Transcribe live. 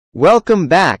Welcome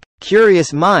back,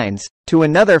 curious minds, to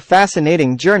another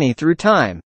fascinating journey through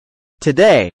time.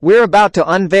 Today, we're about to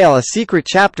unveil a secret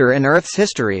chapter in Earth's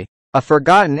history, a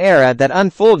forgotten era that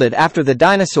unfolded after the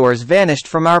dinosaurs vanished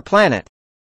from our planet.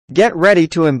 Get ready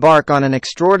to embark on an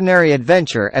extraordinary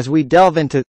adventure as we delve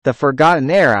into the forgotten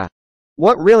era.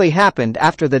 What really happened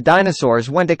after the dinosaurs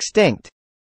went extinct?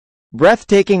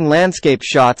 Breathtaking landscape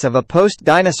shots of a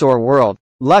post-dinosaur world,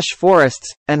 lush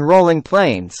forests, and rolling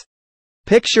plains.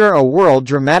 Picture a world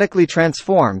dramatically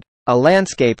transformed, a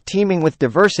landscape teeming with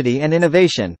diversity and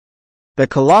innovation. The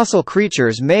colossal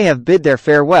creatures may have bid their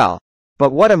farewell,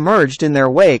 but what emerged in their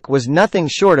wake was nothing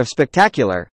short of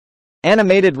spectacular.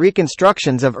 Animated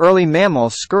reconstructions of early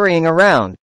mammals scurrying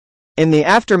around. In the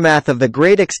aftermath of the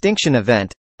Great Extinction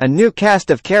event, a new cast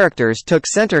of characters took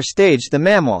center stage: the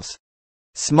mammals.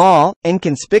 Small,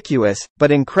 inconspicuous,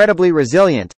 but incredibly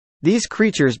resilient, these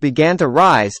creatures began to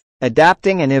rise,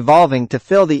 adapting and evolving to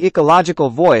fill the ecological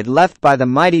void left by the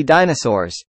mighty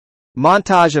dinosaurs.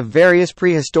 Montage of various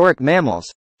prehistoric mammals,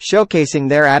 showcasing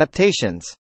their adaptations.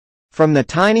 From the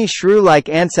tiny shrew-like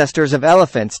ancestors of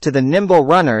elephants to the nimble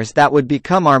runners that would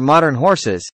become our modern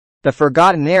horses, the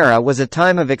forgotten era was a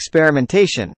time of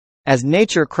experimentation, as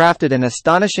nature crafted an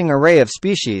astonishing array of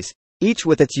species, each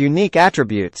with its unique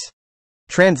attributes.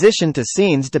 Transition to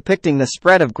scenes depicting the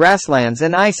spread of grasslands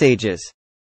and ice ages.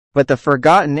 But the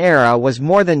forgotten era was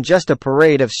more than just a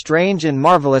parade of strange and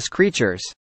marvelous creatures.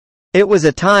 It was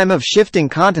a time of shifting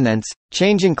continents,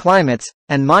 changing climates,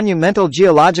 and monumental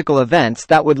geological events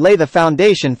that would lay the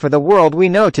foundation for the world we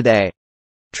know today.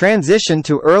 Transition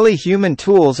to early human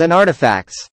tools and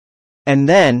artifacts. And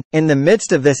then, in the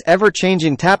midst of this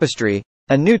ever-changing tapestry,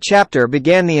 a new chapter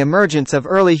began: the emergence of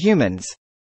early humans.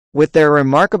 With their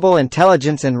remarkable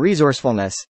intelligence and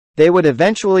resourcefulness, they would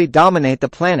eventually dominate the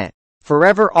planet,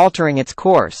 forever altering its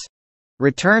course.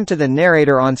 Return to the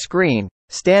narrator on screen,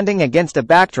 standing against a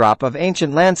backdrop of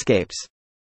ancient landscapes.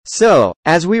 So,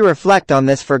 as we reflect on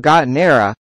this forgotten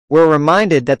era, we're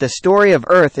reminded that the story of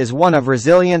Earth is one of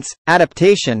resilience,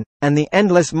 adaptation, and the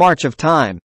endless march of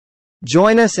time.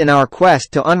 Join us in our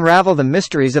quest to unravel the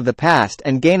mysteries of the past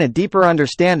and gain a deeper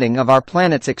understanding of our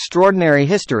planet's extraordinary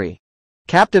history.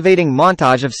 Captivating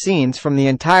montage of scenes from the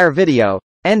entire video,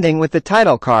 ending with the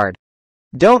title card.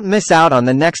 Don't miss out on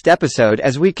the next episode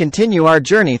as we continue our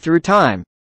journey through time.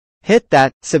 Hit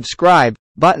that subscribe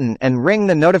button and ring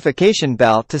the notification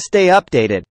bell to stay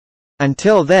updated.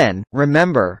 Until then,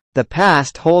 remember, the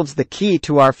past holds the key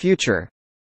to our future.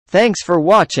 Thanks for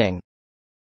watching.